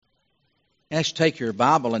Let's take your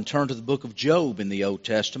Bible and turn to the book of Job in the Old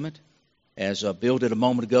Testament. As Bill did a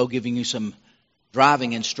moment ago, giving you some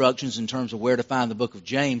driving instructions in terms of where to find the book of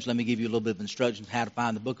James, let me give you a little bit of instructions on how to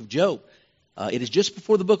find the book of Job. It is just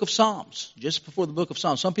before the book of Psalms, just before the book of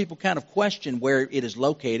Psalms. Some people kind of question where it is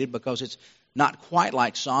located because it's not quite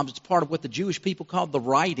like Psalms. It's part of what the Jewish people called the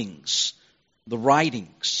writings. The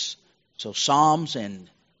writings. So Psalms and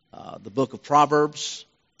the book of Proverbs,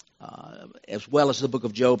 as well as the book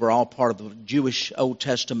of Job, are all part of the Jewish Old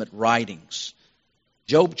Testament writings.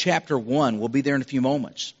 Job chapter 1, we'll be there in a few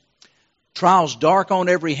moments. Trials dark on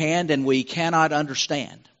every hand, and we cannot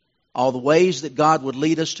understand all the ways that God would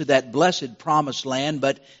lead us to that blessed promised land,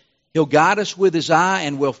 but He'll guide us with His eye,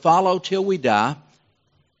 and we'll follow till we die,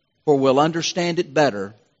 for we'll understand it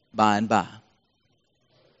better by and by.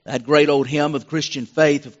 That great old hymn of Christian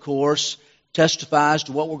faith, of course, testifies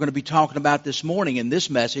to what we're going to be talking about this morning in this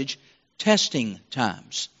message, testing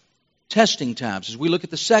times. Testing times. As we look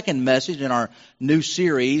at the second message in our new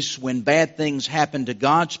series, When Bad Things Happen to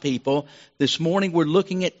God's People, this morning we're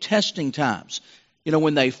looking at testing times. You know,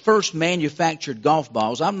 when they first manufactured golf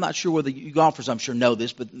balls, I'm not sure whether you golfers, I'm sure, know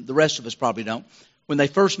this, but the rest of us probably don't. When they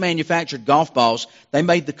first manufactured golf balls, they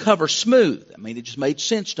made the cover smooth. I mean, it just made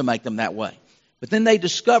sense to make them that way. But then they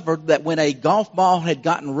discovered that when a golf ball had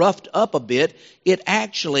gotten roughed up a bit, it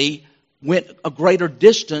actually went a greater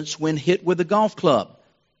distance when hit with a golf club,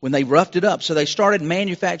 when they roughed it up. So they started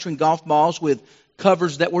manufacturing golf balls with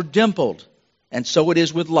covers that were dimpled. And so it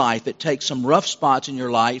is with life. It takes some rough spots in your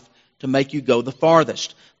life to make you go the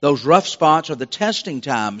farthest. Those rough spots are the testing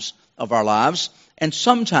times of our lives. And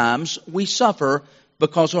sometimes we suffer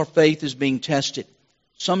because our faith is being tested.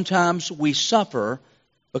 Sometimes we suffer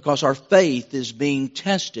because our faith is being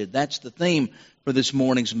tested. That's the theme for this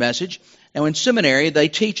morning's message. Now, in seminary, they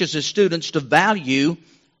teach us as students to value,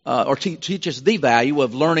 teach us the value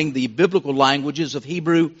of learning the biblical languages of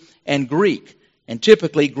Hebrew and Greek, and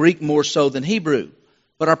typically Greek more so than Hebrew.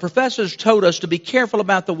 But our professors told us to be careful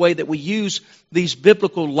about the way that we use these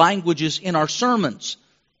biblical languages in our sermons.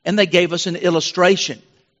 And they gave us an illustration.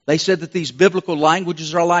 They said that these biblical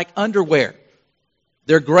languages are like underwear.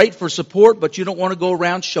 They're great for support, but you don't want to go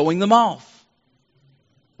around showing them off.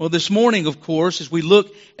 Well, this morning, of course, as we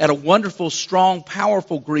look at a wonderful, strong,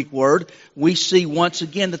 powerful Greek word, we see once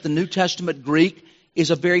again that the New Testament Greek is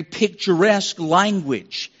a very picturesque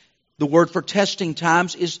language. The word for testing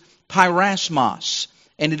times is pyrasmos,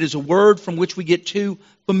 and it is a word from which we get two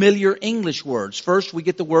familiar English words. First, we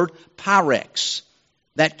get the word pyrex,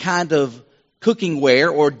 that kind of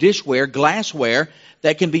cookingware or dishware, glassware,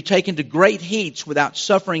 that can be taken to great heats without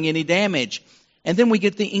suffering any damage. And then we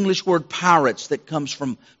get the English word pirates that comes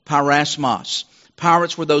from pyrasmos.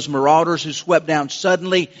 Pirates were those marauders who swept down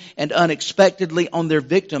suddenly and unexpectedly on their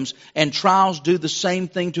victims. And trials do the same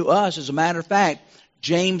thing to us. As a matter of fact,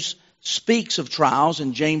 James speaks of trials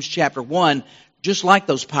in James chapter 1, just like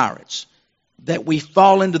those pirates, that we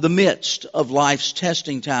fall into the midst of life's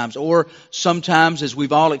testing times. Or sometimes, as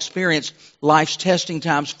we've all experienced, life's testing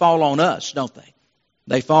times fall on us, don't they?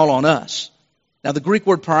 They fall on us. Now, the Greek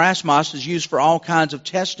word pyrasmos is used for all kinds of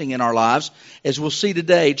testing in our lives. As we'll see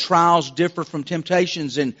today, trials differ from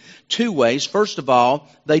temptations in two ways. First of all,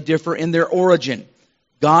 they differ in their origin.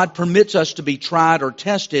 God permits us to be tried or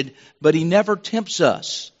tested, but He never tempts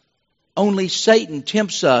us. Only Satan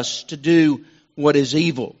tempts us to do what is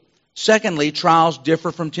evil. Secondly, trials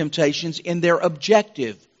differ from temptations in their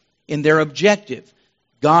objective. In their objective.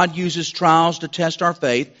 God uses trials to test our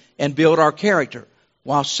faith and build our character,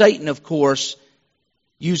 while Satan, of course,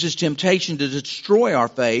 uses temptation to destroy our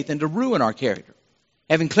faith and to ruin our character.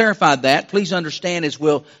 Having clarified that, please understand, as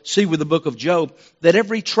we'll see with the book of Job, that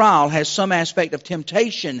every trial has some aspect of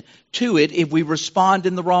temptation to it if we respond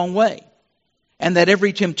in the wrong way. And that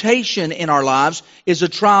every temptation in our lives is a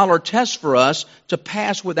trial or test for us to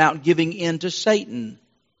pass without giving in to Satan.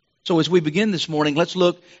 So as we begin this morning, let's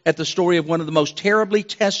look at the story of one of the most terribly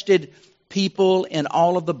tested people in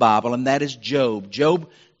all of the Bible, and that is Job. Job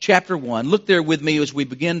chapter 1. Look there with me as we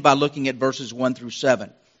begin by looking at verses 1 through 7.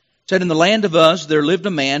 It said, "In the land of Uz there lived a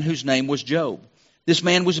man whose name was Job. This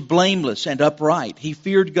man was blameless and upright. He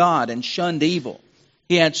feared God and shunned evil.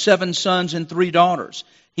 He had 7 sons and 3 daughters.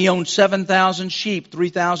 He owned 7,000 sheep,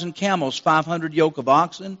 3,000 camels, 500 yoke of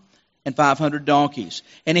oxen, and 500 donkeys.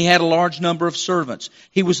 And he had a large number of servants.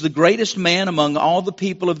 He was the greatest man among all the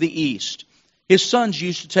people of the East. His sons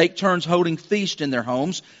used to take turns holding feast in their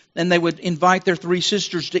homes, and they would invite their 3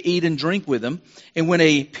 sisters to eat and drink with them. And when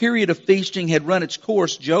a period of feasting had run its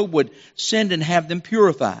course, Job would send and have them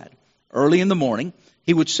purified. Early in the morning,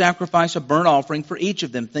 He would sacrifice a burnt offering for each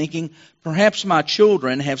of them, thinking, perhaps my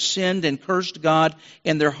children have sinned and cursed God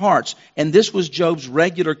in their hearts. And this was Job's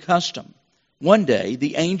regular custom. One day,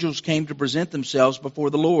 the angels came to present themselves before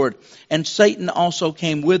the Lord, and Satan also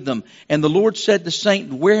came with them. And the Lord said to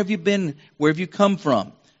Satan, where have you been? Where have you come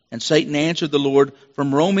from? And Satan answered the Lord,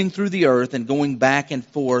 from roaming through the earth and going back and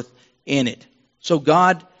forth in it. So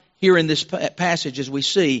God, here in this passage, as we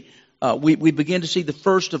see, we begin to see the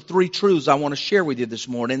first of three truths I want to share with you this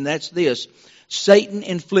morning, and that's this. Satan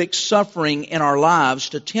inflicts suffering in our lives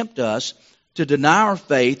to tempt us to deny our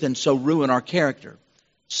faith and so ruin our character.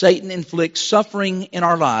 Satan inflicts suffering in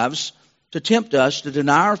our lives to tempt us to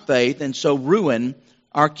deny our faith and so ruin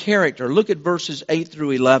our character. Look at verses 8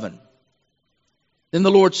 through 11. Then the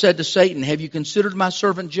Lord said to Satan, have you considered my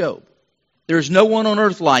servant Job? There is no one on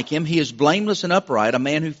earth like him. He is blameless and upright, a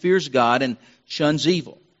man who fears God and shuns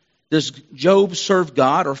evil. Does Job serve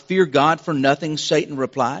God or fear God for nothing? Satan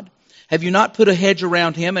replied. Have you not put a hedge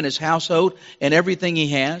around him and his household and everything he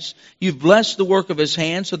has? You've blessed the work of his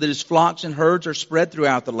hands so that his flocks and herds are spread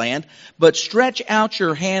throughout the land. But stretch out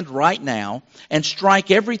your hand right now and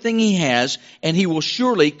strike everything he has, and he will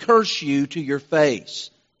surely curse you to your face.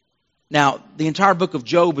 Now, the entire book of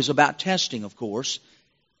Job is about testing, of course.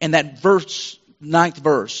 And that ninth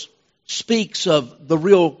verse, speaks of the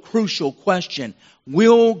real crucial question.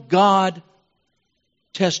 Will God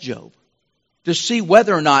test Job to see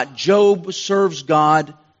whether or not Job serves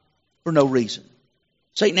God for no reason?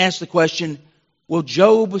 Satan asks the question, will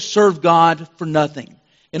Job serve God for nothing?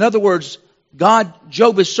 In other words,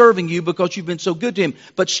 Job is serving you because you've been so good to him.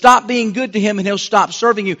 But stop being good to him and he'll stop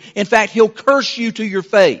serving you. In fact, he'll curse you to your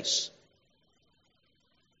face.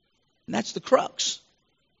 And that's the crux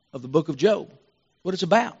of the book of Job. What it's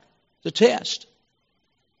about. It's a test.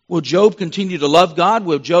 Will Job continue to love God?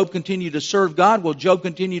 Will Job continue to serve God? Will Job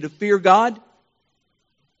continue to fear God?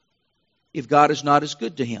 If God is not as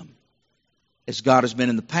good to him as God has been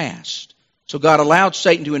in the past. So God allowed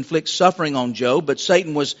Satan to inflict suffering on Job, but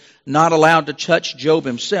Satan was not allowed to touch Job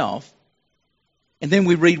himself. And then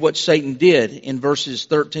we read what Satan did in verses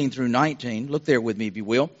 13 through 19. Look there with me if you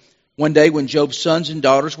will. One day when Job's sons and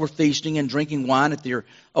daughters were feasting and drinking wine at their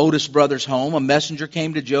oldest brother's home, a messenger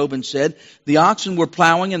came to Job and said, the oxen were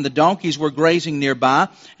plowing and the donkeys were grazing nearby,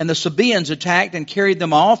 and the Sabaeans attacked and carried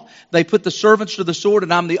them off. They put the servants to the sword,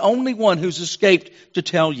 and I'm the only one who's escaped to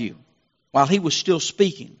tell you. While he was still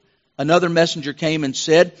speaking, another messenger came and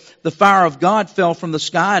said, the fire of God fell from the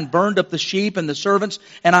sky and burned up the sheep and the servants,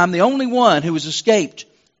 and I'm the only one who has escaped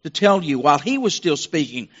to tell you. While he was still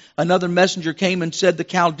speaking, another messenger came and said, the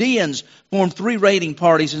Chaldeans formed 3 raiding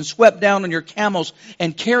parties and swept down on your camels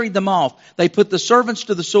and carried them off. They put the servants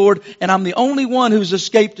to the sword, and I'm the only one who's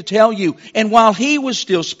escaped to tell you. And while he was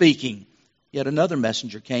still speaking, yet another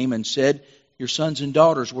messenger came and said, your sons and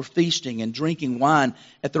daughters were feasting and drinking wine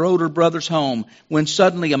at their older brother's home, when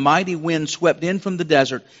suddenly a mighty wind swept in from the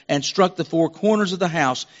desert and struck the 4 corners of the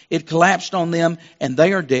house. It collapsed on them, and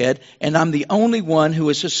they are dead, and I'm the only one who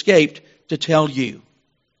has escaped to tell you.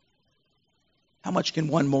 How much can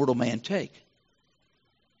one mortal man take?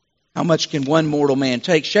 How much can one mortal man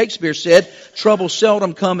take? Shakespeare said, troubles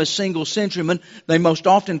seldom come as single sentrymen. They most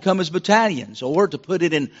often come as battalions. Or, to put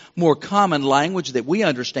it in more common language that we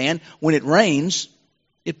understand, when it rains,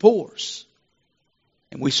 it pours.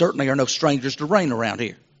 And we certainly are no strangers to rain around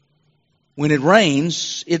here. When it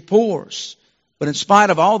rains, it pours. But in spite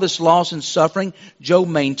of all this loss and suffering, Job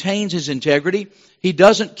maintains his integrity. He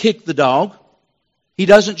doesn't kick the dog. He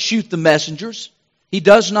doesn't shoot the messengers. He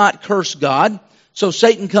does not curse God. So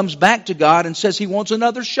Satan comes back to God and says he wants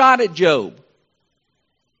another shot at Job.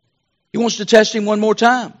 He wants to test him one more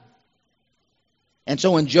time. And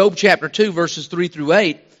so in Job chapter 2, verses 3 through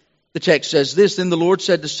 8, the text says this, then the Lord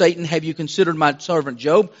said to Satan, have you considered my servant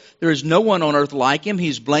Job? There is no one on earth like him. He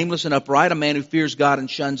is blameless and upright, a man who fears God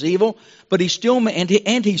and shuns evil. But he still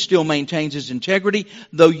maintains his integrity,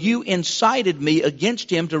 though you incited me against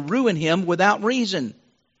him to ruin him without reason.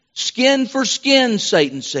 Skin for skin,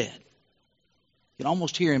 Satan said. You can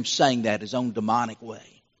almost hear him saying that his own demonic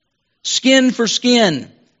way. Skin for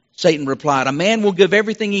skin, Satan replied. A man will give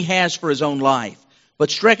everything he has for his own life.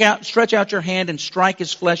 But stretch out your hand and strike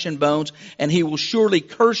his flesh and bones, and he will surely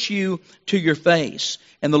curse you to your face.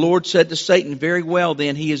 And the Lord said to Satan, very well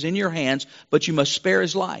then, he is in your hands, but you must spare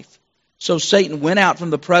his life. So Satan went out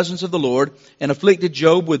from the presence of the Lord and afflicted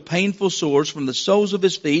Job with painful sores from the soles of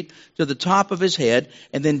his feet to the top of his head.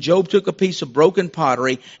 And then Job took a piece of broken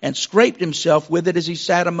pottery and scraped himself with it as he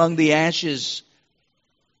sat among the ashes.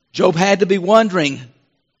 Job had to be wondering,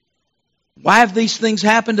 why have these things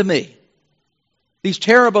happened to me? These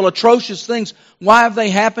terrible, atrocious things, why have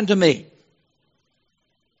they happened to me?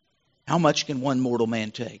 How much can one mortal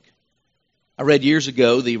man take? I read years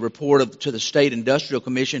ago the report to the State Industrial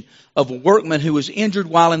Commission of a workman who was injured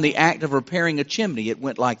while in the act of repairing a chimney. It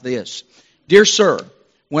went like this. Dear sir,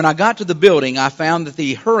 when I got to the building, I found that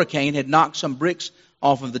the hurricane had knocked some bricks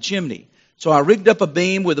off of the chimney. So I rigged up a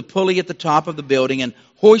beam with a pulley at the top of the building and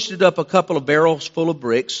hoisted up a couple of barrels full of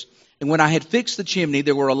bricks. And when I had fixed the chimney,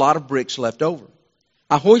 there were a lot of bricks left over.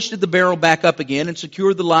 I hoisted the barrel back up again and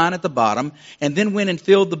secured the line at the bottom, and then went and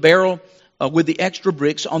filled the barrel with the extra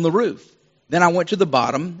bricks on the roof. Then I went to the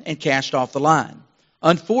bottom and cast off the line.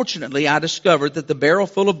 Unfortunately, I discovered that the barrel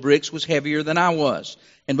full of bricks was heavier than I was.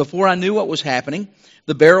 And before I knew what was happening,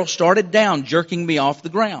 the barrel started down, jerking me off the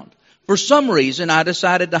ground. For some reason, I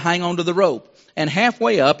decided to hang on to the rope. And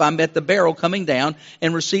halfway up, I met the barrel coming down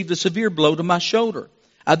and received a severe blow to my shoulder.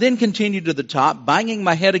 I then continued to the top, banging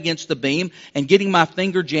my head against the beam and getting my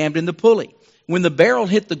finger jammed in the pulley. When the barrel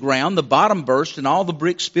hit the ground, the bottom burst and all the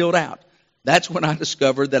bricks spilled out. That's when I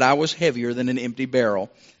discovered that I was heavier than an empty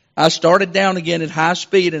barrel. I started down again at high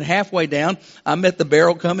speed, and halfway down, I met the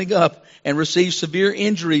barrel coming up and received severe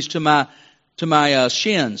injuries to my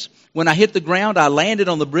shins. When I hit the ground, I landed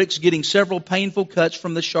on the bricks, getting several painful cuts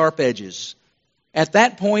from the sharp edges. At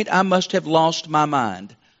that point, I must have lost my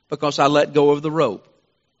mind because I let go of the rope.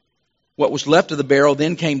 What was left of the barrel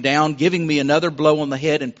then came down, giving me another blow on the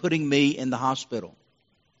head and putting me in the hospital.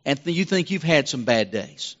 And you think you've had some bad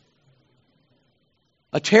days.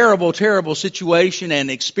 A terrible, terrible situation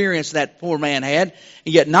and experience that poor man had,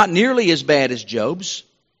 and yet not nearly as bad as Job's.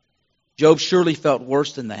 Job surely felt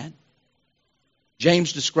worse than that.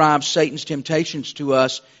 James describes Satan's temptations to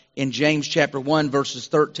us in James chapter 1, verses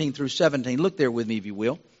 13 through 17. Look there with me, if you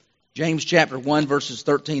will. James chapter 1, verses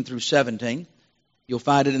 13 through 17. You'll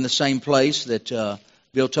find it in the same place that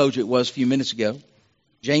Bill told you it was a few minutes ago.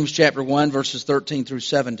 James chapter 1, verses 13 through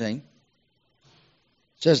 17. It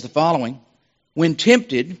says the following. When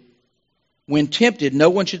tempted, no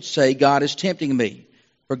one should say, God is tempting me.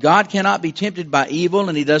 For God cannot be tempted by evil,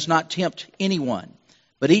 and He does not tempt anyone.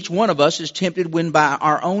 But each one of us is tempted when by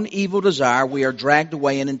our own evil desire we are dragged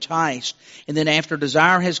away and enticed. And then after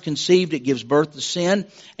desire has conceived, it gives birth to sin.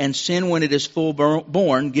 And sin, when it is full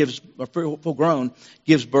grown, gives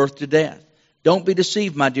birth to death. Don't be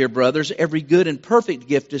deceived, my dear brothers. Every good and perfect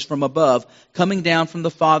gift is from above, coming down from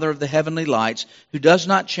the Father of the heavenly lights, who does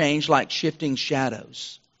not change like shifting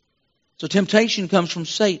shadows. So temptation comes from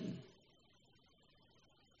Satan.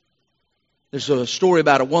 There's a story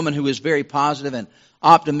about a woman who is very positive and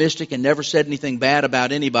optimistic and never said anything bad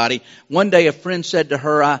about anybody. One day a friend said to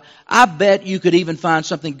her, I bet you could even find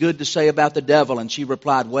something good to say about the devil. And she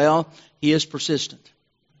replied, well, he is persistent.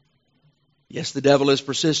 Yes, the devil is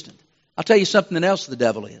persistent. I'll tell you something else the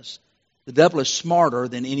devil is. The devil is smarter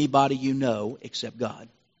than anybody you know except God.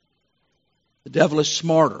 The devil is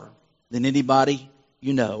smarter than anybody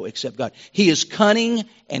you know except God. He is cunning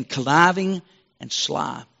and conniving and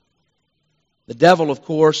sly. The devil, of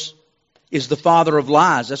course, is the father of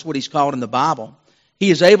lies. That's what he's called in the Bible.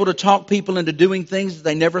 He is able to talk people into doing things that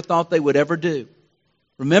they never thought they would ever do.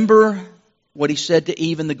 Remember what he said to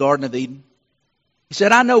Eve in the Garden of Eden? He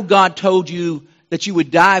said, I know God told you that you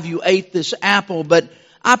would die if you ate this apple, but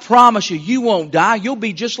I promise you, you won't die. You'll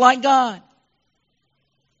be just like God.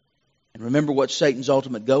 And remember what Satan's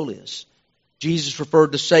ultimate goal is. Jesus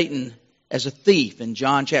referred to Satan as a thief in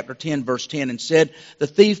John chapter 10, verse 10, and said, the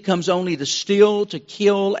thief comes only to steal, to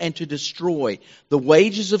kill, and to destroy. The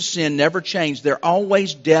wages of sin never change. They're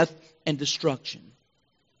always death and destruction.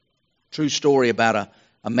 True story about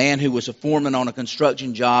a man who was a foreman on a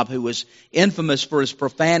construction job who was infamous for his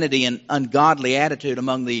profanity and ungodly attitude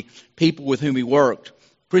among the people with whom he worked.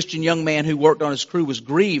 Christian young man who worked on his crew was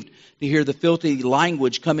grieved to hear the filthy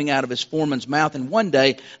language coming out of his foreman's mouth. And one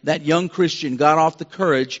day, that young Christian got off the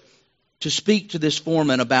courage to speak to this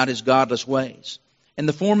foreman about his godless ways. And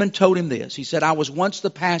the foreman told him this. He said, I was once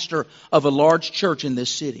the pastor of a large church in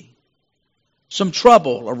this city. Some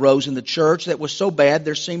trouble arose in the church that was so bad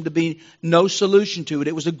there seemed to be no solution to it.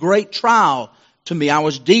 It was a great trial to me. I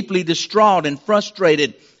was deeply distraught and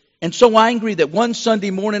frustrated and so angry that one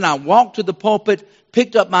Sunday morning I walked to the pulpit,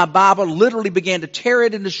 picked up my Bible, literally began to tear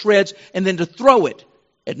it into shreds and then to throw it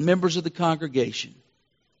at members of the congregation.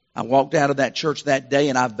 I walked out of that church that day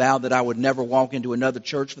and I vowed that I would never walk into another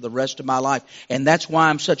church for the rest of my life. And that's why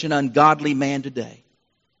I'm such an ungodly man today.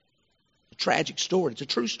 It's a tragic story. It's a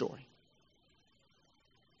true story.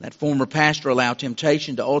 That former pastor allowed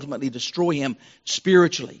temptation to ultimately destroy him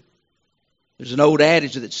spiritually. There's an old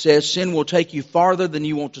adage that says, sin will take you farther than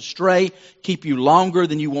you want to stray, keep you longer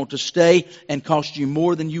than you want to stay, and cost you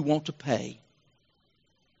more than you want to pay.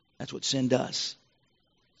 That's what sin does.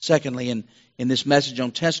 Secondly, in in this message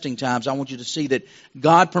on testing times, I want you to see that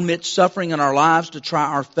God permits suffering in our lives to try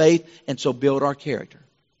our faith and so build our character.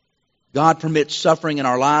 God permits suffering in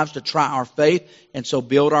our lives to try our faith and so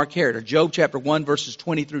build our character. Job chapter 1 verses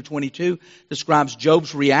 20 through 22 describes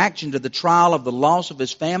Job's reaction to the trial of the loss of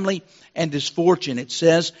his family and his fortune. It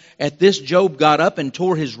says, "At this Job got up and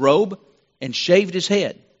tore his robe and shaved his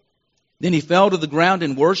head. Then he fell to the ground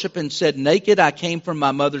in worship and said, 'Naked I came from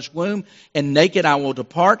my mother's womb, and naked I will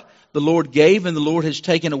depart. The Lord gave, and the Lord has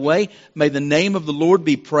taken away. May the name of the Lord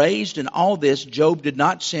be praised.' In all this, Job did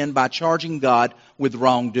not sin by charging God with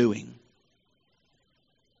wrongdoing."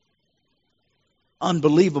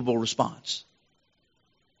 Unbelievable response.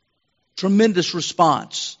 Tremendous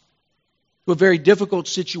response to a very difficult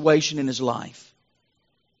situation in his life.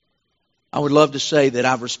 I would love to say that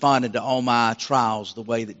I've responded to all my trials the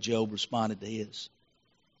way that Job responded to his.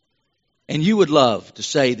 And you would love to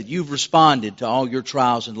say that you've responded to all your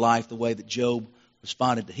trials in life the way that Job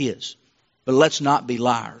responded to his. But let's not be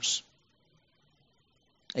liars.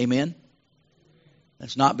 Amen?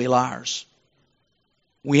 Let's not be liars.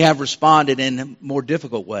 We have responded in more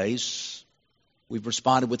difficult ways. We've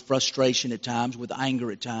responded with frustration at times, with anger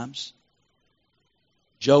at times.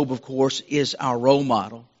 Job, of course, is our role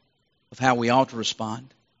model of how we ought to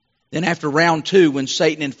respond. Then after round 2, when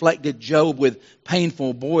Satan inflicted Job with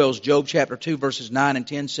painful boils, Job chapter 2 verses 9 and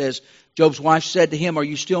 10 says, Job's wife said to him, "Are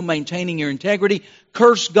you still maintaining your integrity?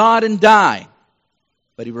 Curse God and die."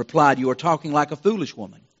 But he replied, "You are talking like a foolish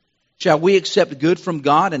woman. Shall we accept good from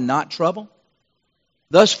God and not trouble?"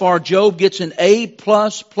 Thus far, Job gets an A+++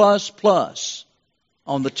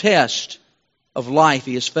 on the test of life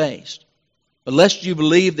he has faced. But lest you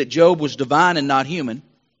believe that Job was divine and not human,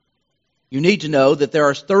 you need to know that there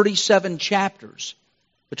are 37 chapters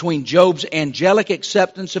between Job's angelic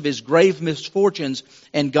acceptance of his grave misfortunes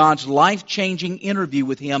and God's life-changing interview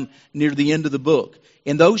with him near the end of the book.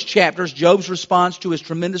 In those chapters, Job's response to his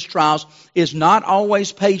tremendous trials is not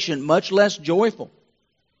always patient, much less joyful.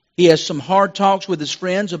 He has some hard talks with his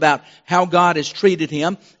friends about how God has treated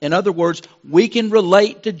him. In other words, we can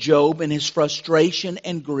relate to Job in his frustration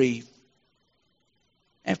and grief.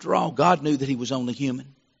 After all, God knew that he was only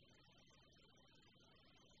human.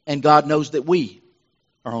 And God knows that we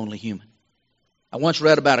are only human. I once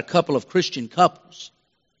read about a couple of Christian couples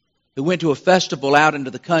who went to a festival out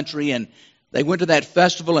into the country, and they went to that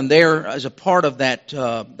festival, and there, as a part of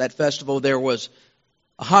that festival, there was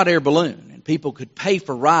a hot air balloon, and people could pay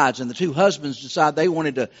for rides, and the two husbands decided they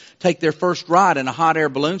wanted to take their first ride in a hot air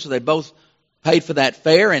balloon, so they both paid for that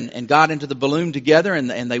fare and got into the balloon together,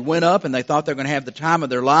 and they went up, and they thought they were going to have the time of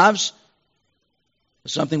their lives.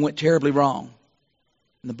 But something went terribly wrong.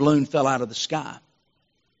 And the balloon fell out of the sky.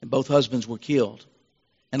 And both husbands were killed.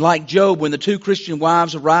 And like Job, when the two Christian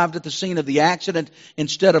wives arrived at the scene of the accident,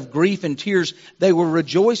 instead of grief and tears, they were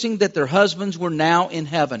rejoicing that their husbands were now in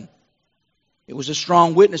heaven. It was a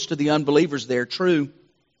strong witness to the unbelievers there, true.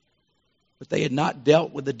 But they had not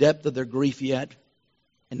dealt with the depth of their grief yet,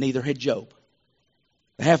 and neither had Job.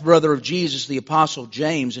 The half-brother of Jesus, the Apostle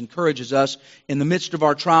James, encourages us in the midst of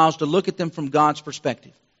our trials to look at them from God's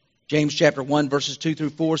perspective. James chapter 1 verses 2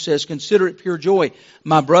 through 4 says, "Consider it pure joy,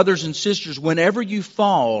 my brothers and sisters, whenever you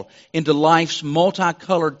fall into life's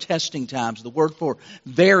multicolored testing times." The word for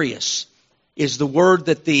various is the word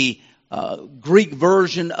that the Greek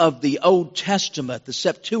version of the Old Testament, the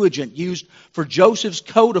Septuagint, used for Joseph's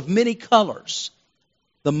coat of many colors.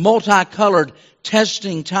 The multicolored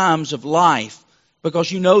testing times of life.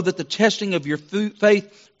 Because you know that the testing of your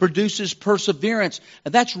faith produces perseverance.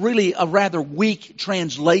 And that's really a rather weak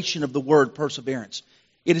translation of the word perseverance.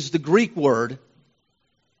 It is the Greek word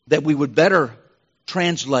that we would better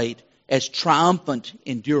translate as triumphant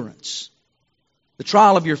endurance. The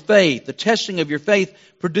trial of your faith, the testing of your faith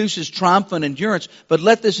produces triumphant endurance. But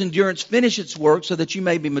let this endurance finish its work so that you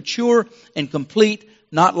may be mature and complete,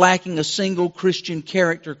 not lacking a single Christian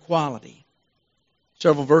character quality.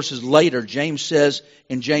 Several verses later, James says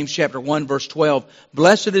in James chapter 1 verse 12,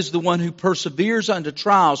 "Blessed is the one who perseveres unto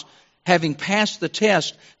trials, having passed the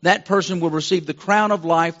test. That person will receive the crown of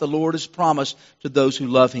life the Lord has promised to those who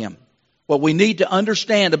love Him." What we need to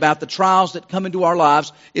understand about the trials that come into our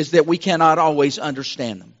lives is that we cannot always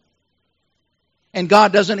understand them. And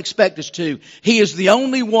God doesn't expect us to. He is the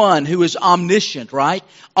only one who is omniscient, right?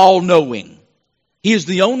 All-knowing. He is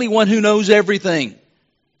the only one who knows everything.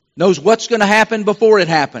 Knows what's going to happen before it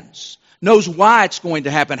happens. Knows why it's going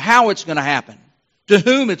to happen, how it's going to happen, to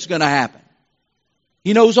whom it's going to happen.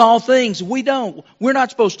 He knows all things. We don't. We're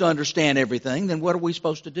not supposed to understand everything. Then what are we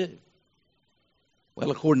supposed to do?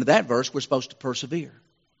 Well, according to that verse, we're supposed to persevere.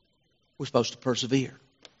 We're supposed to persevere.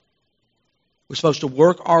 We're supposed to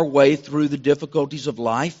work our way through the difficulties of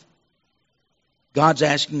life. God's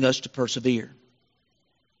asking us to persevere.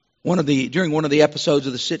 During one of the episodes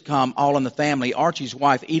of the sitcom All in the Family, Archie's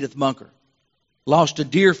wife, Edith Bunker, lost a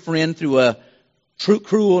dear friend through a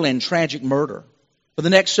cruel and tragic murder. For the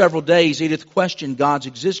next several days, Edith questioned God's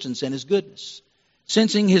existence and His goodness.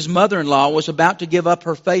 Sensing his mother-in-law was about to give up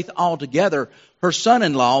her faith altogether, her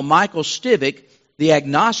son-in-law, Michael Stivic, the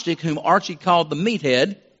agnostic whom Archie called the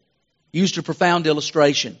meathead, used a profound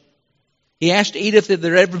illustration. He asked Edith if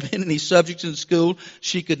there had ever been any subjects in school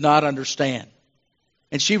she could not understand.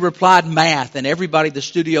 And she replied, math, and everybody in the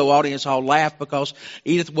studio audience all laughed because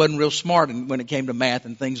Edith wasn't real smart when it came to math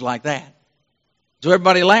and things like that. So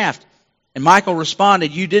everybody laughed. And Michael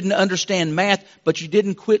responded, you didn't understand math, but you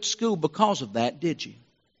didn't quit school because of that, did you?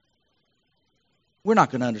 We're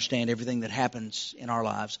not going to understand everything that happens in our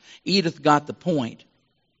lives. Edith got the point.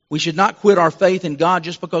 We should not quit our faith in God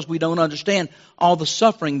just because we don't understand all the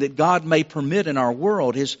suffering that God may permit in our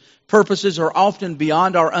world. His purposes are often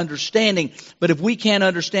beyond our understanding. But if we can't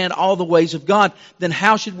understand all the ways of God, then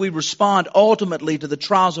how should we respond ultimately to the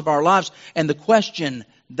trials of our lives? And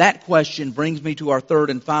that question brings me to our third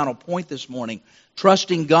and final point this morning.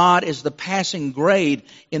 Trusting God is the passing grade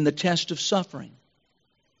in the test of suffering.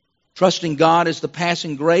 Trusting God is the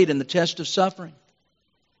passing grade in the test of suffering.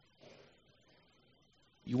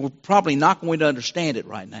 You're probably not going to understand it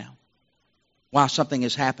right now, why something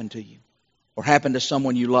has happened to you or happened to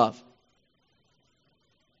someone you love.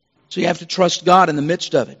 So you have to trust God in the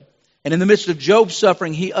midst of it. And in the midst of Job's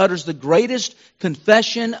suffering, he utters the greatest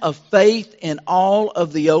confession of faith in all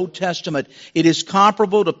of the Old Testament. It is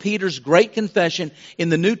comparable to Peter's great confession in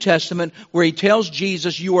the New Testament where he tells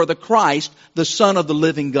Jesus, you are the Christ, the Son of the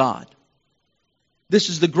living God. This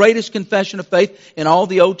is the greatest confession of faith in all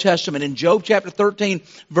the Old Testament. In Job chapter 13,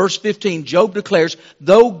 verse 15, Job declares,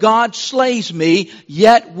 though God slays me,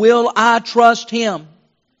 yet will I trust Him.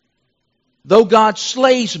 Though God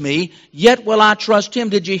slays me, yet will I trust Him.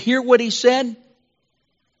 Did you hear what he said?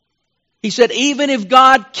 He said, even if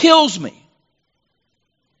God kills me,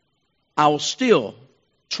 I will still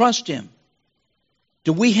trust Him.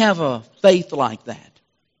 Do we have a faith like that?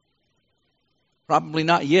 Probably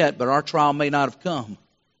not yet, but our trial may not have come.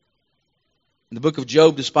 In the book of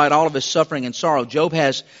Job, despite all of his suffering and sorrow, Job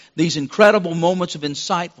has these incredible moments of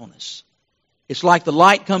insightfulness. It's like the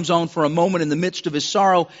light comes on for a moment in the midst of his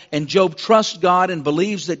sorrow, and Job trusts God and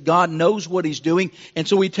believes that God knows what He's doing, and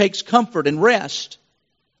so he takes comfort and rest.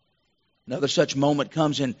 Another such moment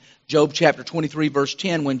comes in Job chapter 23, verse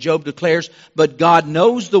 10, when Job declares, but God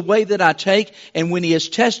knows the way that I take, and when He has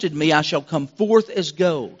tested me, I shall come forth as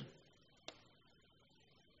gold.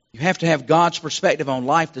 You have to have God's perspective on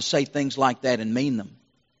life to say things like that and mean them.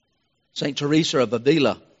 St. Teresa of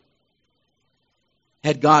Avila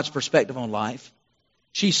had God's perspective on life.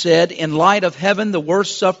 She said, in light of heaven, the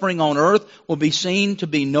worst suffering on earth will be seen to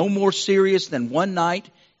be no more serious than one night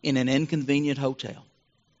in an inconvenient hotel.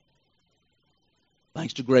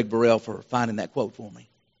 Thanks to Greg Burrell for finding that quote for me.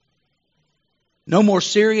 No more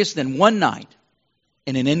serious than one night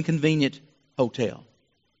in an inconvenient hotel.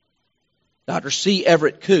 Dr. C.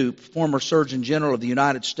 Everett Koop, former Surgeon General of the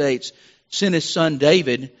United States, sent his son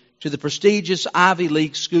David to the prestigious Ivy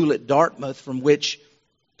League school at Dartmouth from which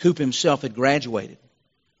Koop himself had graduated.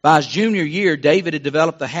 By his junior year, David had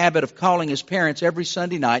developed the habit of calling his parents every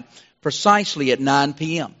Sunday night precisely at 9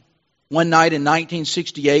 p.m. One night in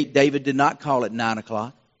 1968, David did not call at 9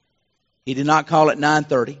 o'clock. He did not call at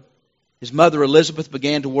 9:30. His mother, Elizabeth,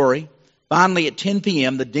 began to worry. Finally, at 10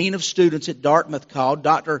 p.m., the dean of students at Dartmouth called.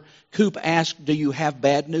 Dr. Koop asked, do you have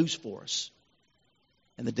bad news for us?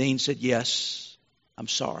 And the dean said, yes, I'm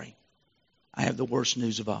sorry. I have the worst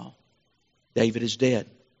news of all. David is dead.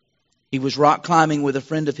 He was rock climbing with a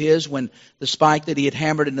friend of his when the spike that he had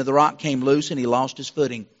hammered into the rock came loose and he lost his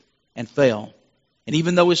footing and fell. And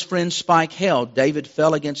even though his friend's spike held, David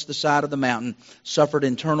fell against the side of the mountain, suffered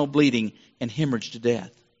internal bleeding, and hemorrhaged to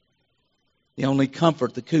death. The only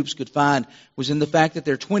comfort the Koops could find was in the fact that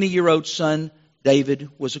their 20-year-old son, David,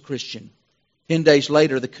 was a Christian. 10 days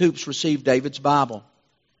later, the Koops received David's Bible.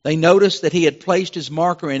 They noticed that he had placed his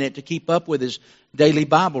marker in it to keep up with his daily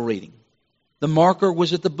Bible reading. The marker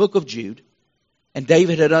was at the book of Jude, and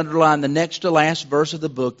David had underlined the next to last verse of the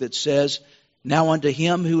book that says, now unto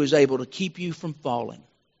Him who is able to keep you from falling.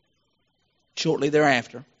 Shortly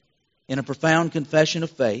thereafter, in a profound confession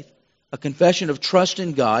of faith, a confession of trust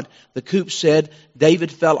in God, the Koops said,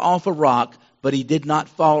 David fell off a rock, but he did not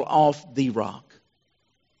fall off the rock.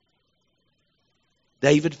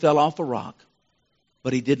 David fell off a rock,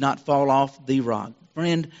 but he did not fall off the rock.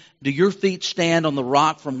 Friend, do your feet stand on the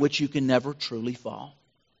rock from which you can never truly fall?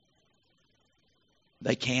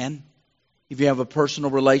 They can. If you have a personal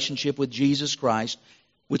relationship with Jesus Christ,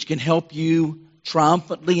 which can help you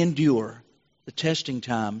triumphantly endure the testing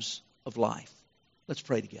times of life. Let's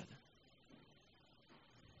pray together.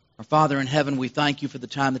 Our Father in heaven, we thank you for the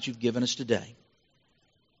time that you've given us today.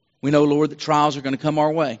 We know, Lord, that trials are going to come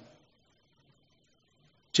our way.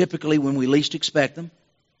 Typically when we least expect them.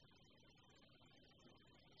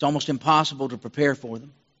 It's almost impossible to prepare for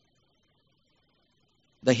them.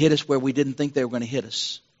 They hit us where we didn't think they were going to hit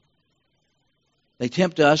us. They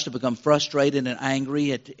tempt us to become frustrated and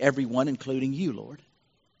angry at everyone, including you, Lord.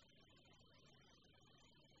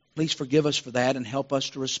 Please forgive us for that and help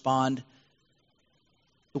us to respond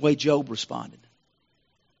the way Job responded,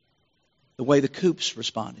 the way the Coops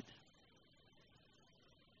responded,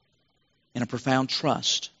 in a profound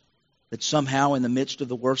trust that somehow in the midst of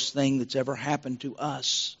the worst thing that's ever happened to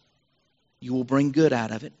us, you will bring good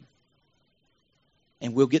out of it,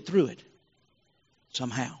 and we'll get through it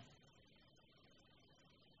somehow.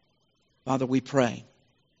 Father, we pray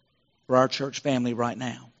for our church family right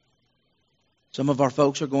now. Some of our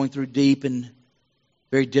folks are going through deep and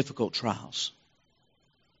very difficult trials.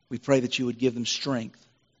 We pray that you would give them strength,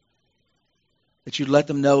 that you'd let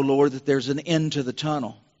them know, Lord, that there's an end to the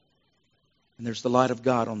tunnel, and there's the light of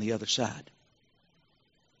God on the other side.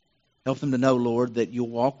 Help them to know, Lord, that you'll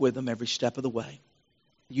walk with them every step of the way.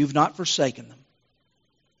 You've not forsaken them,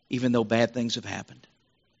 even though bad things have happened,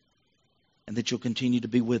 and that you'll continue to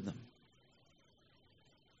be with them.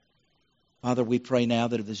 Father, we pray now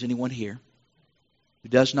that if there's anyone here who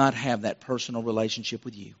does not have that personal relationship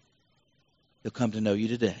with you, they'll come to know you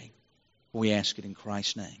today. We ask it in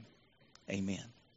Christ's name. Amen.